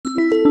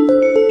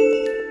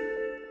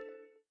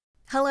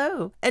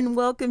Hello, and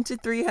welcome to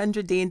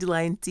 300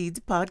 Dandelion Seeds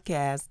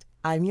podcast.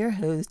 I'm your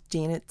host,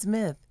 Janet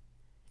Smith.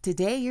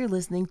 Today, you're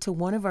listening to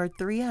one of our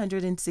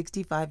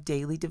 365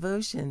 daily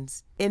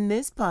devotions. In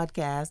this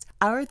podcast,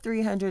 our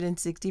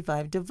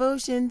 365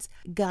 devotions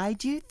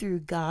guide you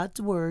through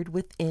God's Word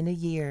within a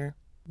year.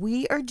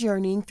 We are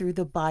journeying through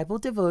the Bible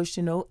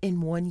devotional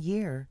in 1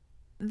 year.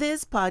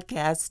 This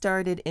podcast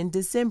started in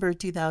December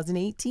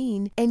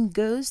 2018 and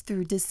goes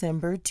through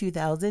December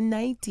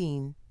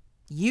 2019.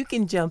 You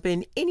can jump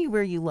in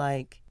anywhere you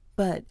like,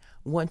 but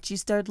once you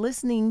start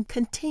listening,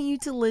 continue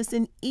to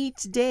listen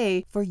each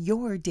day for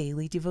your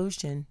daily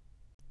devotion.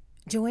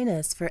 Join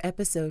us for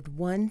episode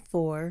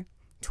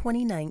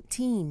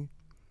 1/4/2019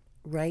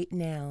 right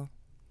now.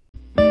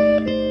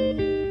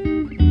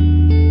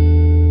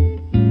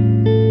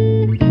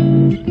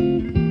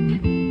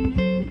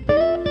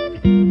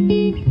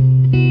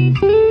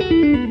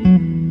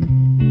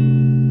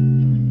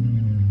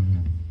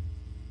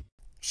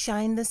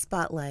 Shine the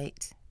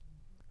spotlight.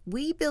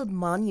 We build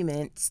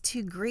monuments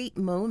to great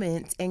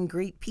moments and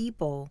great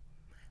people,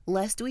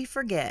 lest we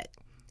forget,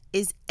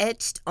 is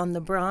etched on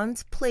the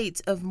bronze plates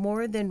of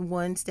more than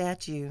one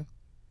statue.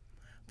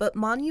 But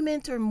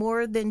monuments are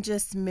more than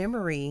just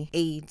memory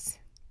aids.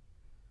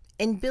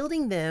 In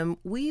building them,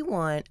 we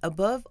want,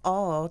 above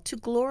all, to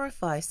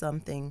glorify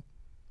something.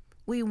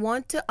 We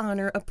want to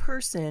honor a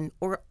person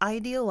or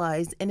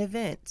idealize an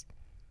event.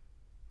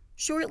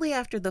 Shortly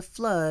after the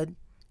flood,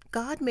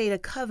 God made a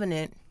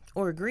covenant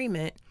or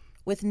agreement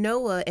with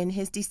Noah and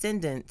his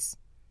descendants.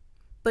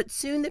 But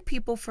soon the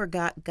people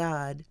forgot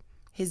God,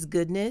 his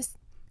goodness,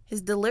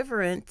 his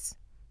deliverance,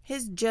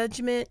 his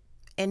judgment,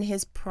 and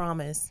his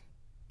promise.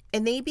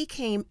 And they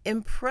became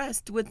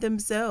impressed with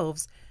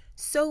themselves,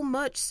 so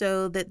much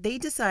so that they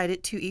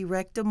decided to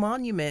erect a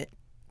monument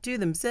to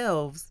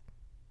themselves.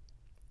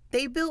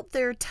 They built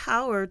their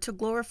tower to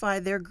glorify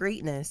their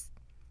greatness.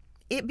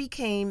 It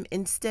became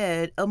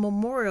instead a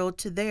memorial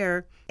to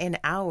their and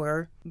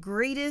our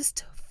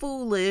greatest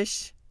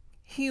foolish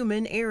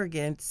human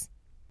arrogance.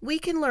 We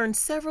can learn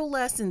several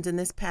lessons in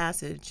this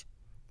passage.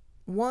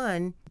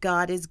 1,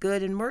 God is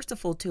good and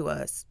merciful to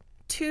us.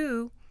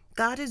 2,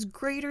 God is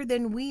greater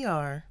than we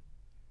are.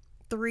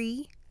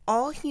 3,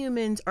 all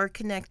humans are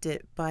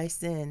connected by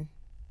sin.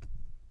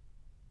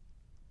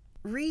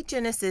 Read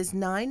Genesis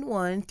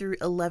 9:1 through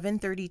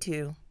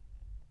 11:32.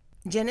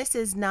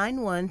 Genesis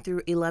 9:1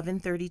 through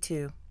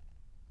 11:32.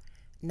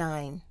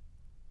 9.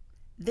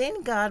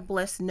 Then God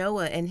blessed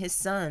Noah and his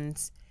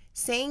sons,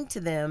 saying to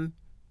them,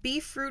 "Be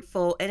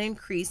fruitful and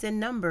increase in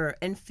number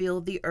and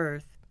fill the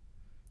earth.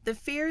 The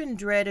fear and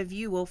dread of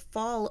you will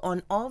fall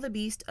on all the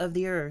beasts of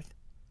the earth,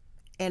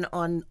 and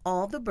on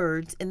all the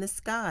birds in the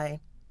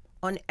sky,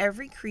 on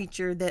every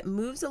creature that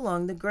moves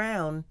along the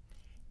ground,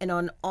 and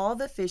on all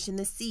the fish in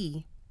the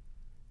sea.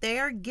 They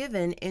are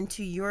given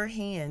into your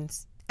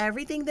hands.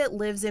 Everything that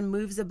lives and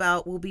moves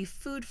about will be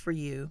food for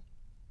you.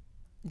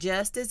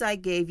 Just as I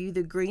gave you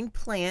the green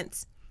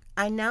plants,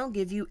 I now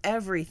give you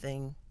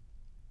everything.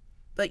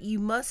 But you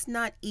must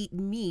not eat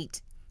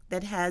meat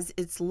that has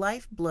its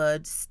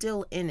lifeblood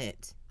still in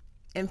it.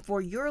 And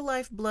for your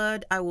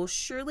lifeblood I will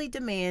surely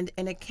demand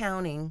an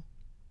accounting.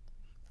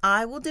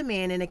 I will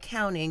demand an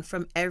accounting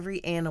from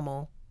every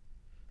animal,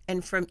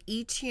 and from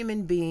each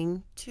human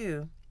being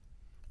too.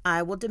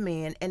 I will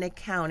demand an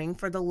accounting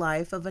for the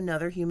life of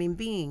another human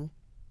being.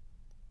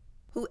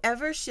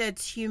 Whoever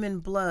sheds human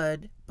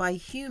blood, by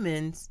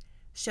humans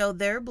shall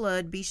their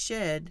blood be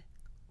shed,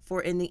 for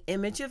in the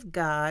image of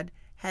God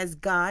has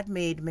God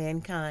made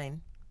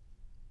mankind.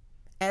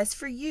 As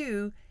for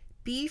you,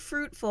 be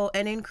fruitful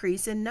and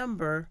increase in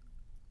number,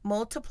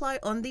 multiply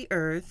on the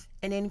earth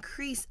and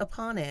increase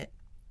upon it."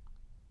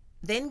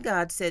 Then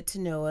God said to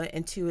Noah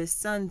and to his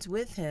sons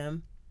with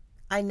him,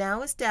 "I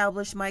now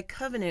establish my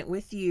covenant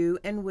with you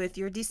and with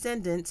your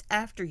descendants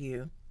after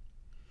you,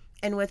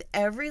 and with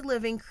every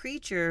living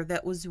creature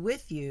that was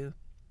with you,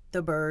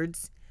 the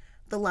birds,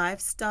 the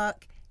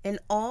livestock, and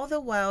all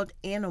the wild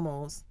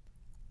animals,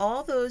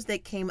 all those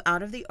that came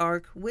out of the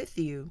ark with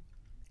you,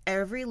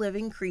 every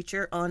living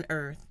creature on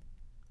earth.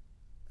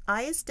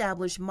 I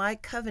establish my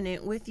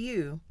covenant with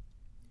you.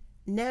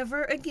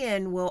 Never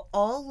again will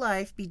all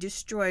life be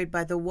destroyed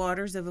by the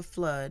waters of a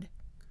flood.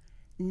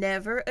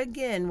 Never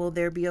again will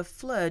there be a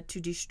flood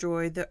to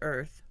destroy the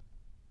earth."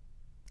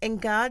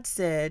 And God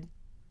said,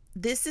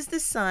 "This is the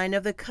sign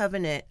of the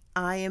covenant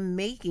I am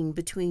making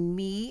between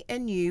me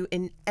and you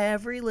and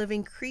every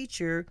living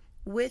creature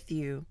with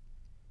you,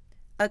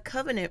 a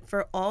covenant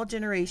for all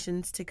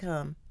generations to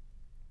come.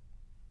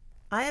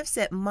 I have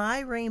set my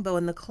rainbow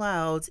in the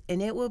clouds,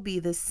 and it will be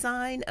the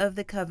sign of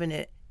the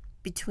covenant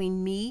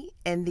between me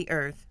and the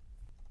earth.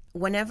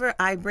 Whenever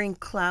I bring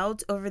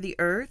clouds over the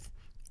earth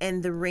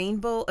and the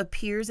rainbow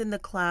appears in the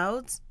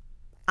clouds,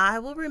 I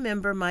will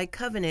remember my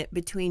covenant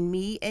between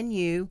me and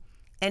you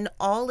and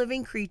all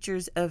living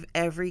creatures of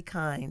every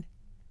kind.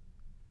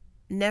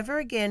 Never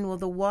again will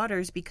the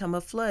waters become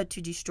a flood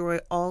to destroy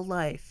all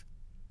life.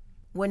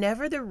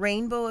 Whenever the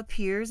rainbow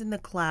appears in the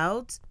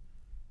clouds,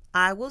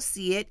 I will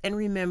see it and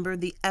remember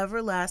the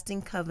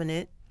everlasting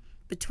covenant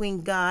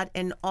between God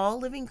and all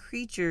living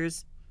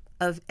creatures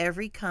of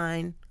every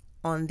kind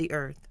on the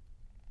earth.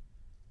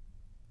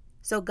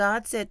 So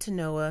God said to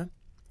Noah,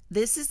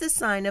 "This is the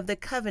sign of the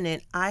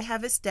covenant I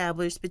have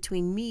established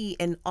between me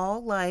and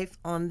all life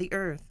on the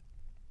earth."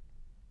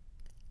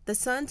 The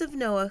sons of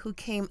Noah who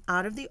came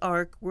out of the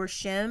ark were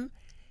Shem,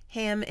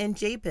 Ham, and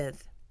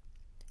Japheth.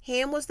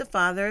 Ham was the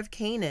father of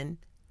Canaan.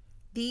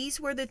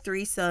 These were the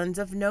three sons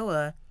of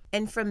Noah,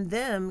 and from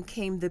them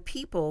came the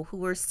people who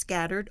were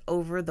scattered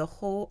over the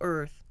whole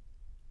earth.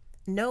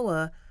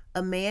 Noah,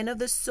 a man of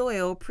the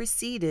soil,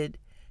 proceeded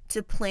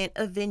to plant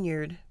a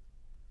vineyard.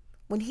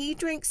 When he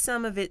drank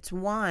some of its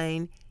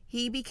wine,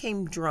 he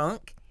became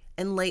drunk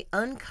and lay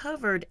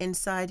uncovered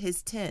inside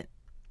his tent.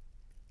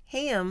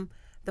 Ham,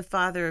 the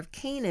father of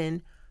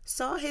Canaan,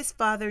 saw his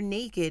father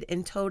naked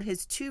and told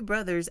his two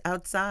brothers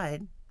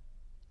outside.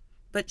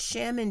 But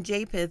Shem and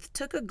Japheth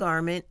took a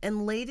garment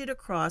and laid it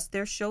across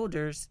their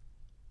shoulders.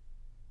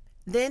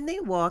 Then they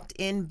walked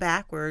in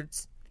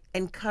backwards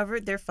and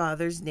covered their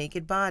father's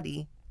naked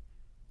body.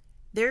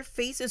 Their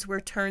faces were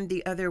turned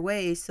the other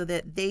way so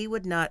that they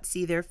would not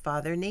see their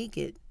father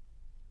naked.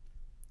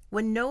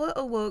 When Noah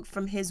awoke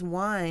from his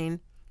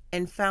wine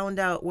and found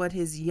out what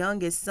his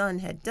youngest son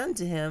had done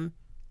to him,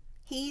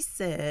 he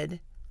said,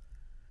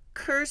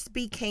 "Cursed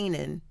be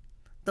Canaan,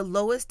 the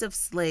lowest of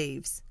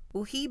slaves.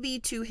 Will he be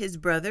to his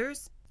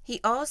brothers?" He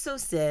also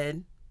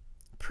said,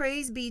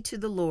 "Praise be to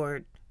the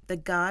Lord, the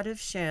God of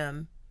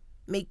Shem.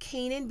 May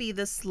Canaan be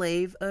the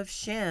slave of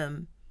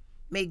Shem.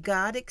 May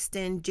God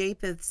extend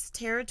Japheth's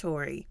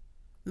territory.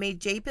 May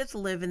Japheth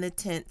live in the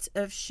tents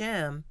of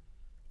Shem,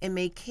 and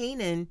may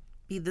Canaan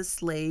be the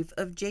slave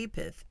of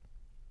Japheth."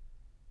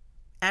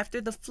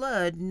 After the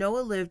flood,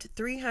 Noah lived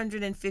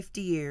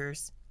 350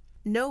 years.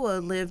 Noah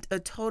lived a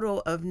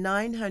total of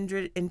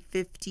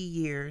 950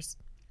 years,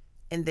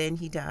 and then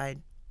he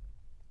died.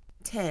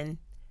 10.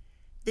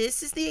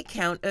 This is the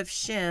account of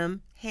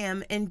Shem,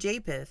 Ham, and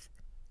Japheth,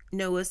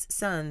 Noah's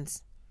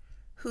sons,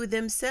 who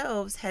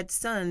themselves had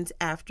sons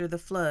after the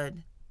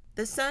flood.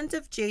 The sons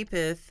of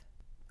Japheth: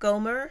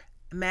 Gomer,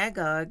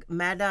 Magog,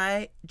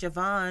 Madai,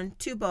 Javan,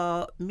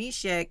 Tubal,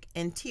 Meshech,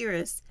 and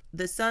Tiras.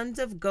 The sons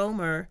of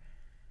Gomer: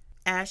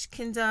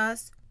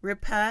 Ashkenaz,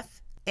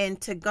 Riphath, and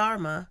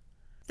Togarmah.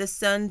 The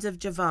sons of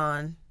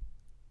Javan: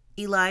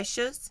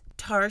 Elishas,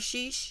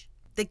 Tarshish,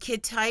 the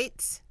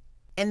Kittites,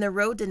 and the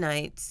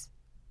Rodanites.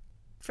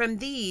 From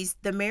these,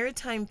 the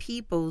maritime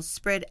peoples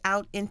spread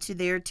out into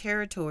their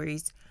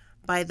territories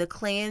by the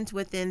clans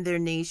within their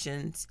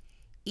nations,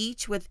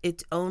 each with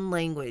its own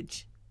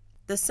language.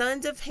 The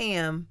sons of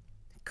Ham: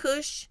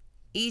 Cush,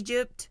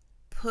 Egypt,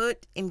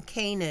 Put, and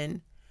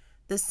Canaan.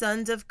 The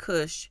sons of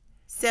Cush: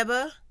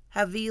 Seba,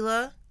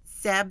 Havilah,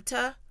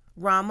 Sabta,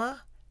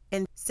 Ramah,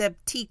 and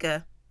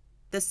Sabteka.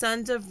 The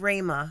sons of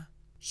Ramah: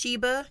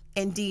 Sheba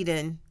and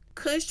Dedan.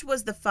 Cush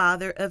was the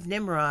father of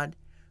Nimrod,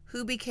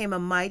 who became a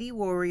mighty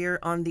warrior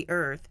on the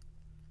earth.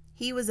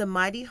 He was a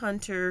mighty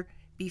hunter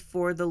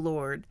before the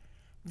Lord.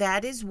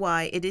 That is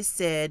why it is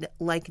said,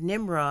 like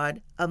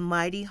Nimrod, a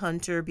mighty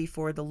hunter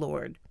before the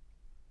Lord.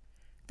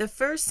 The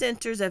first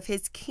centers of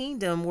his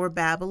kingdom were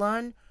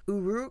Babylon,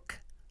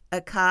 Uruk,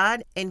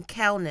 Akkad, and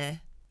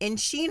Calneh. In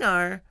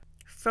Shinar,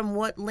 from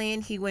what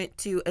land he went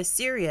to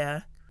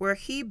Assyria, where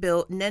he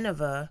built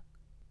Nineveh,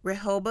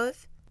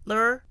 Rehoboth,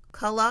 Lur,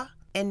 Calah,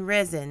 and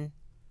Rezin,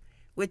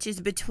 which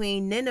is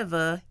between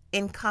Nineveh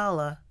and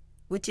Calah,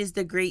 which is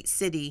the great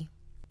city.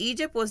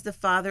 Egypt was the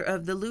father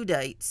of the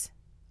Ludites,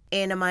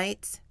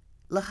 Anamites,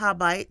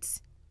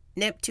 Lahabites,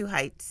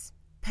 Neptuhites,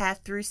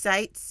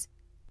 Pathrusites,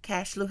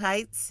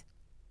 Cashluhites,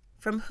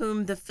 from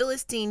whom the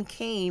Philistine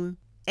came,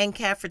 and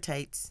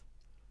Caphratites.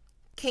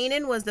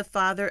 Canaan was the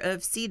father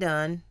of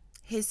Sidon,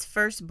 his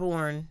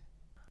firstborn,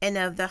 and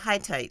of the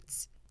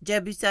Hittites,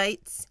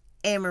 Jebusites,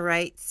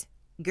 Amorites,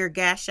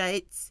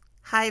 Girgashites,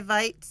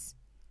 Hivites,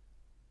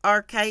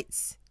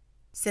 Arkites,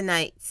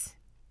 Sinites,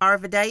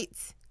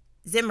 Arvadites,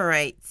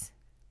 Zemarites,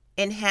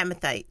 and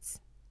Hamathites.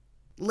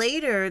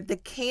 Later, the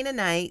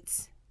Canaanite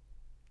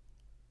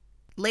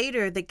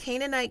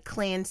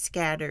clan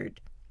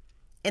scattered,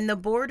 and the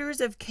borders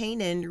of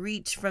Canaan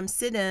reached from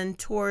Sidon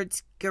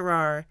towards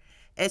Gerar,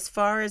 as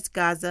far as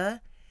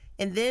Gaza,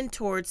 and then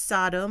towards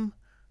Sodom,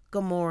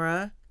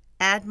 Gomorrah,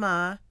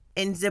 Admah,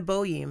 and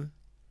Zeboim,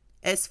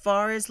 as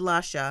far as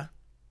Lasha.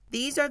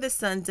 These are the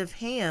sons of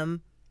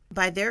Ham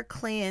by their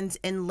clans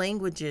and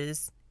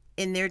languages,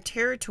 in their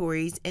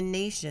territories and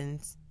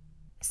nations.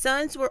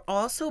 Sons were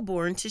also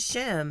born to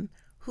Shem,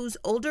 whose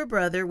older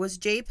brother was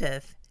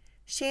Japheth.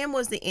 Shem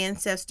was the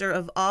ancestor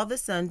of all the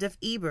sons of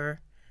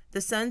Eber.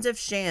 The sons of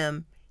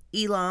Shem: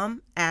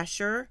 Elam,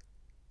 Asher,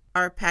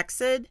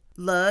 Arphaxad,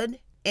 Lud,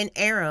 and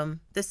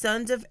Aram. The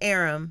sons of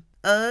Aram: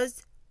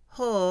 Uz,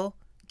 Hul,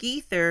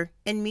 Gether,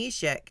 and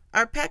Meshech.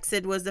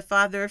 Arphaxad was the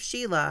father of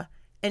Shelah,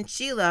 and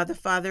Shelah the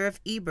father of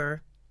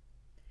Eber.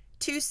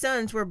 2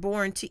 sons were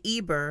born to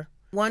Eber.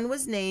 One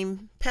was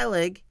named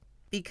Peleg,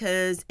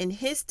 because in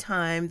his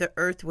time the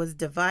earth was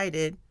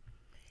divided.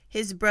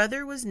 His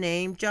brother was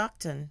named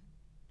Joktan.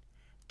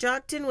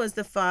 Joktan was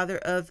the father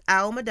of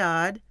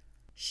Almadad,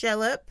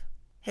 Sheleph,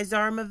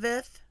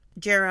 Hazarmaveth,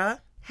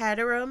 Jerah,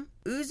 Hadaram,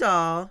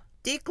 Uzal,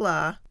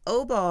 Diklah,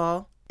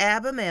 Obal,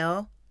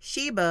 Abimel,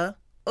 Sheba,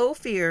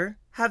 Ophir,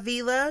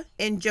 Havilah,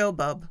 and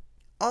Jobab.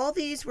 All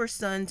these were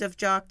sons of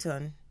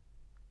Joktan.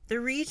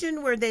 The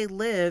region where they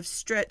lived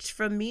stretched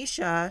from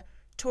Mishah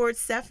towards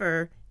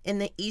Sephir in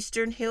the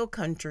eastern hill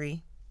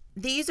country.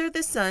 These are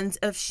the sons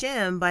of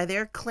Shem by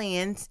their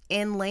clans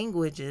and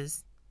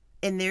languages,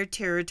 in their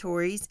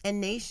territories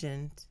and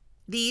nations.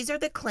 These are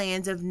the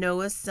clans of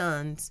Noah's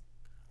sons,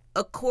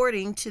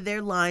 according to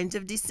their lines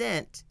of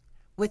descent,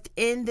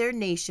 within their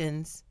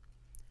nations.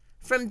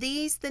 From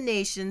these the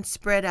nations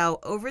spread out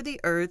over the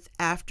earth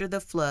after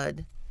the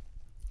flood.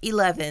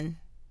 11.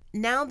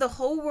 Now the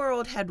whole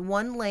world had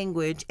one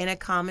language and a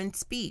common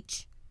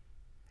speech.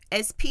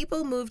 As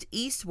people moved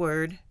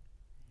eastward,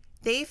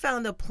 they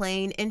found a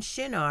plain in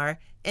Shinar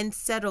and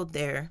settled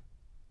there.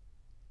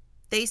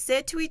 They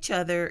said to each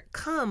other,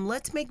 "Come,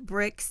 let's make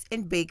bricks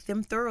and bake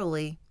them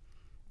thoroughly."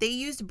 They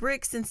used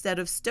bricks instead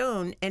of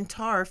stone and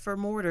tar for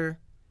mortar.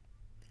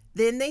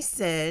 Then they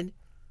said,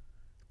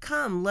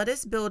 "Come, let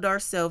us build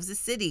ourselves a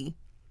city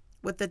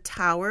with a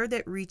tower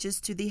that reaches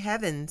to the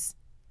heavens,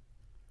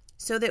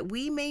 so that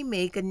we may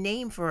make a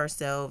name for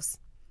ourselves.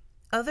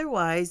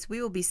 Otherwise, we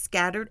will be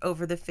scattered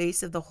over the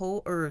face of the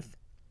whole earth."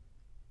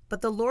 But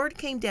the Lord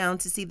came down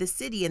to see the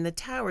city and the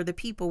tower the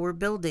people were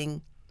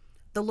building.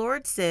 The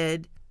Lord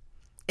said,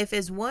 "If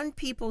as one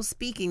people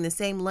speaking the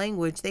same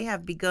language they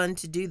have begun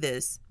to do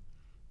this,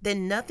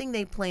 then nothing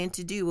they plan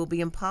to do will be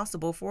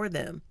impossible for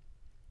them.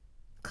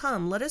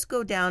 Come, let us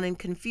go down and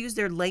confuse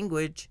their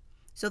language,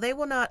 so they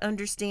will not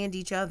understand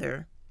each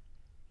other."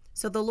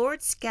 So the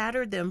Lord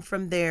scattered them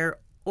from there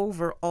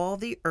over all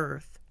the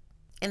earth,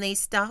 and they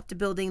stopped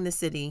building the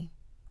city.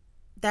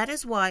 That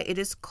is why it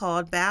is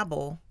called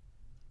Babel,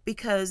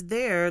 because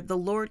there the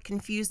Lord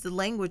confused the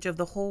language of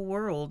the whole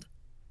world.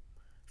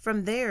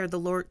 From there the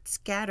Lord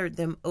scattered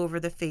them over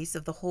the face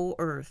of the whole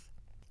earth.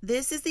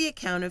 This is the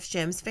account of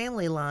Shem's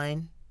family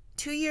line.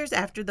 2 years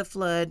after the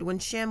flood, when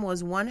Shem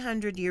was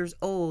 100 years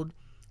old,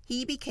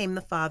 he became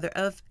the father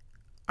of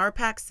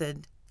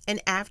Arphaxad.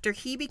 And after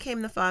he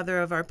became the father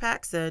of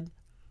Arphaxad,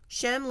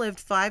 Shem lived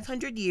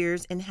 500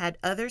 years and had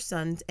other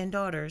sons and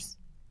daughters.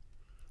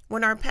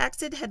 When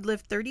Arphaxad had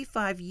lived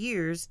 35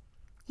 years,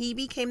 he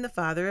became the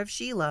father of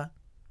Shelah.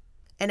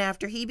 And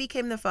after he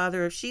became the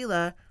father of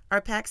Shelah,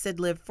 Arphaxad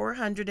lived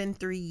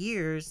 403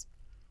 years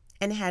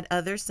and had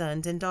other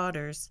sons and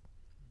daughters.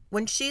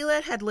 When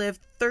Shelah had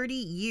lived 30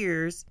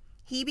 years,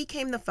 he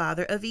became the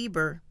father of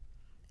Eber.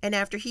 And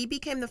after he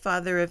became the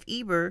father of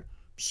Eber,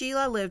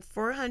 Shelah lived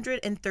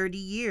 430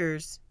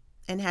 years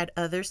and had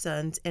other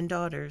sons and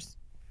daughters.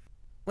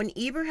 When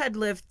Eber had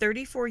lived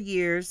 34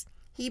 years,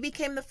 he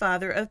became the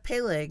father of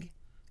Peleg.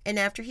 And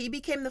after he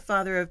became the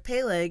father of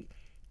Peleg,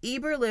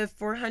 Eber lived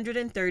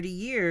 430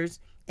 years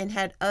and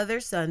had other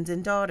sons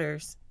and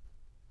daughters.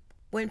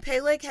 When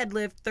Peleg had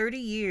lived 30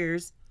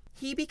 years,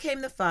 he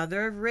became the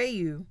father of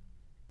Reu.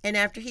 And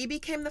after he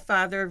became the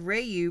father of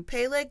Reu,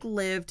 Peleg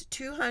lived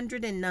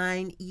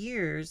 209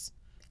 years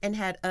and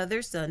had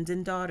other sons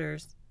and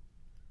daughters.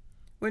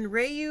 When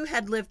Reu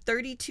had lived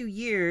 32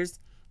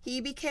 years,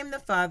 he became the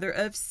father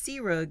of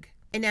Serug.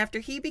 And after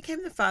he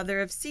became the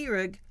father of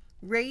Serug,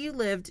 Reu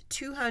lived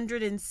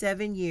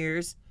 207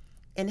 years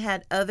and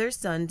had other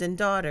sons and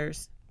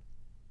daughters.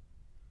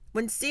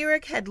 When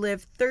Serug had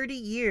lived 30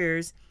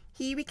 years,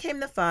 he became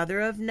the father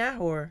of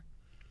Nahor.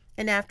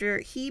 And after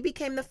he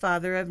became the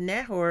father of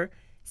Nahor,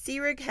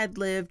 Serug had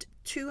lived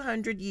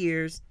 200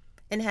 years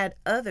and had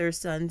other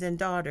sons and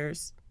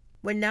daughters.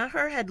 When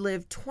Nahor had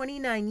lived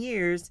 29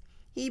 years,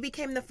 he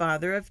became the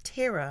father of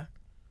Terah.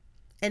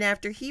 And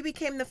after he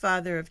became the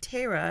father of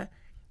Terah,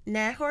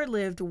 Nahor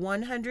lived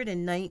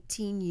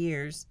 119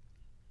 years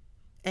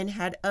and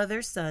had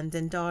other sons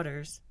and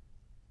daughters.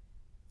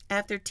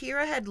 After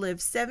Terah had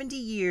lived 70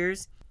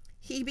 years,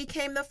 he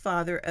became the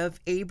father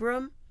of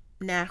Abram,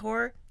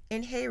 Nahor,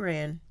 and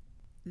Haran.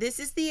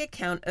 This is the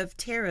account of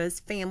Terah's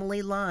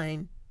family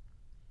line.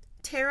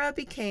 Terah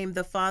became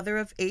the father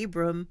of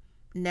Abram,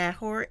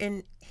 Nahor,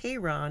 and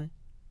Haran.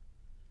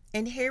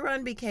 And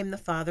Haran became the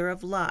father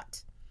of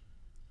Lot.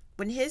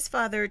 When his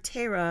father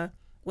Terah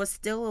was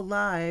still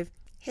alive,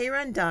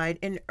 Haran died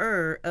in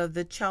Ur of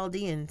the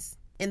Chaldeans,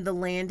 in the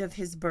land of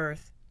his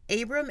birth.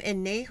 Abram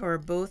and Nahor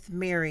both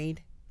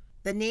married.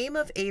 The name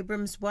of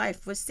Abram's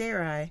wife was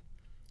Sarai,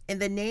 and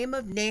the name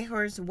of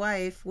Nahor's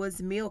wife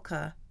was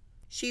Milcah.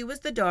 She was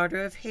the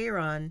daughter of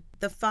Haran,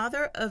 the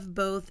father of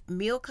both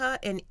Milcah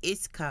and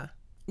Iscah.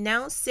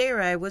 Now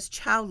Sarai was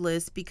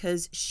childless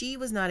because she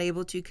was not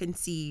able to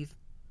conceive.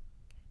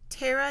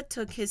 Terah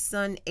took his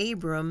son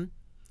Abram,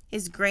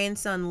 his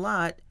grandson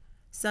Lot,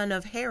 son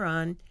of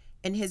Haran,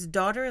 and his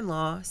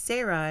daughter-in-law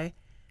Sarai,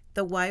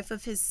 the wife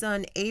of his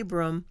son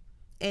Abram,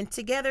 and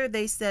together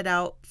they set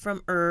out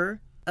from Ur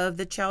of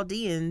the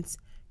Chaldeans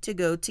to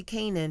go to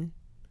Canaan.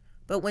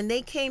 But when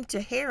they came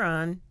to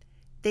Haran,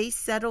 they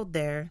settled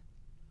there.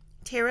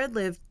 Terah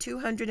lived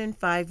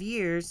 205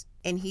 years,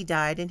 and he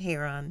died in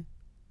Haran.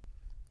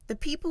 The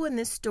people in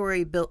this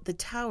story built the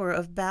Tower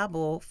of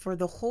Babel for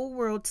the whole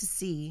world to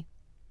see.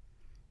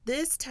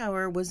 This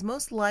tower was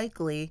most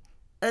likely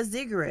a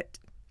ziggurat,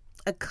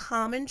 a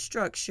common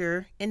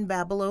structure in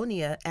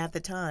Babylonia at the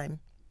time.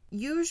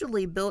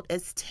 Usually built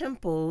as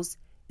temples,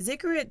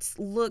 ziggurats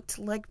looked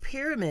like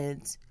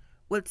pyramids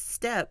with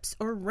steps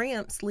or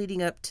ramps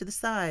leading up to the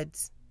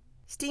sides.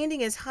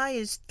 Standing as high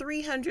as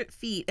 300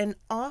 feet and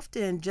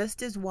often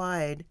just as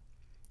wide,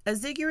 a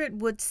ziggurat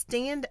would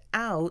stand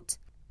out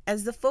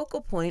as the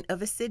focal point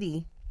of a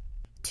city.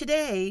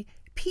 Today,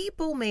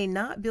 people may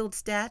not build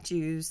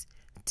statues,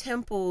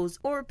 temples,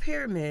 or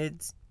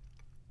pyramids,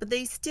 but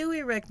they still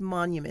erect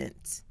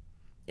monuments,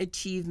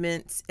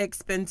 achievements,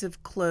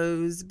 expensive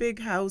clothes, big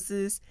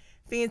houses,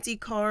 fancy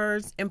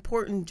cars,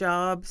 important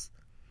jobs,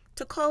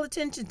 to call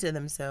attention to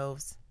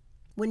themselves.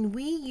 When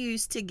we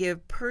use to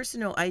give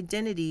personal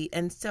identity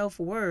and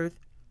self-worth,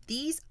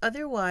 these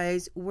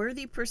otherwise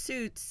worthy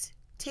pursuits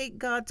take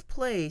God's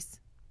place.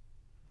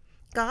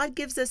 God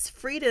gives us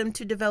freedom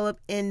to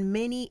develop in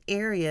many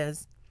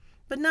areas,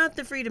 but not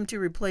the freedom to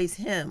replace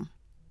Him.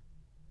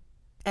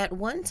 At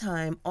one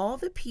time, all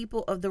the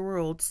people of the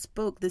world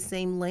spoke the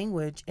same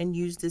language and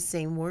used the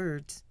same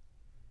words.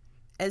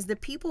 As the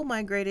people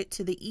migrated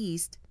to the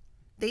east,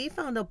 they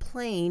found a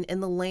plain in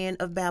the land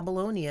of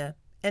Babylonia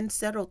and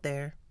settled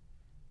there.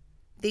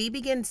 They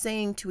began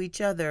saying to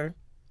each other,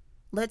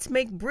 "Let's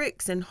make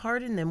bricks and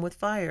harden them with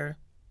fire."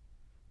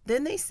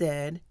 Then they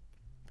said,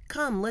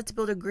 "Come, let's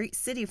build a great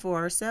city for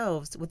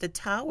ourselves with a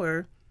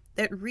tower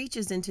that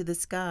reaches into the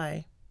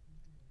sky.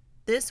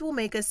 This will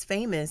make us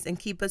famous and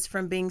keep us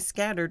from being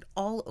scattered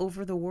all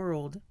over the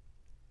world."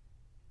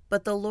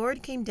 But the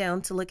Lord came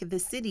down to look at the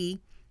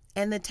city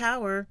and the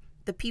tower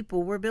the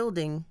people were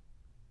building.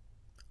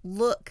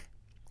 "Look,"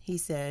 He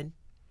said,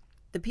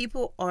 "the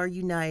people are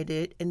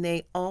united and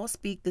they all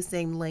speak the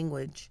same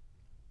language.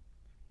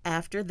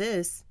 After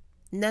this,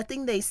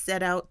 nothing they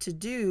set out to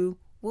do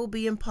will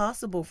be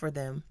impossible for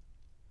them.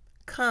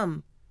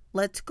 Come,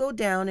 let's go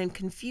down and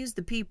confuse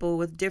the people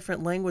with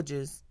different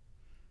languages.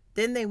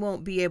 Then they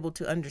won't be able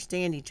to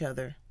understand each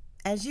other."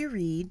 As you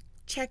read,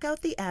 check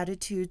out the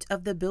attitudes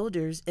of the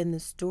builders in the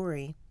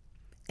story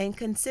and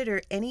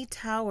consider any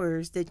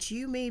towers that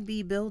you may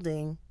be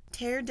building.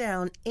 Tear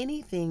down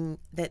anything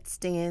that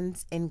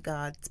stands in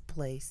God's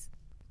place.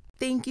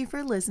 Thank you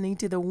for listening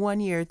to the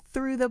 1 Year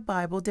Through the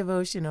Bible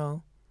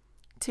devotional.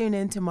 Tune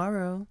in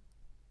tomorrow.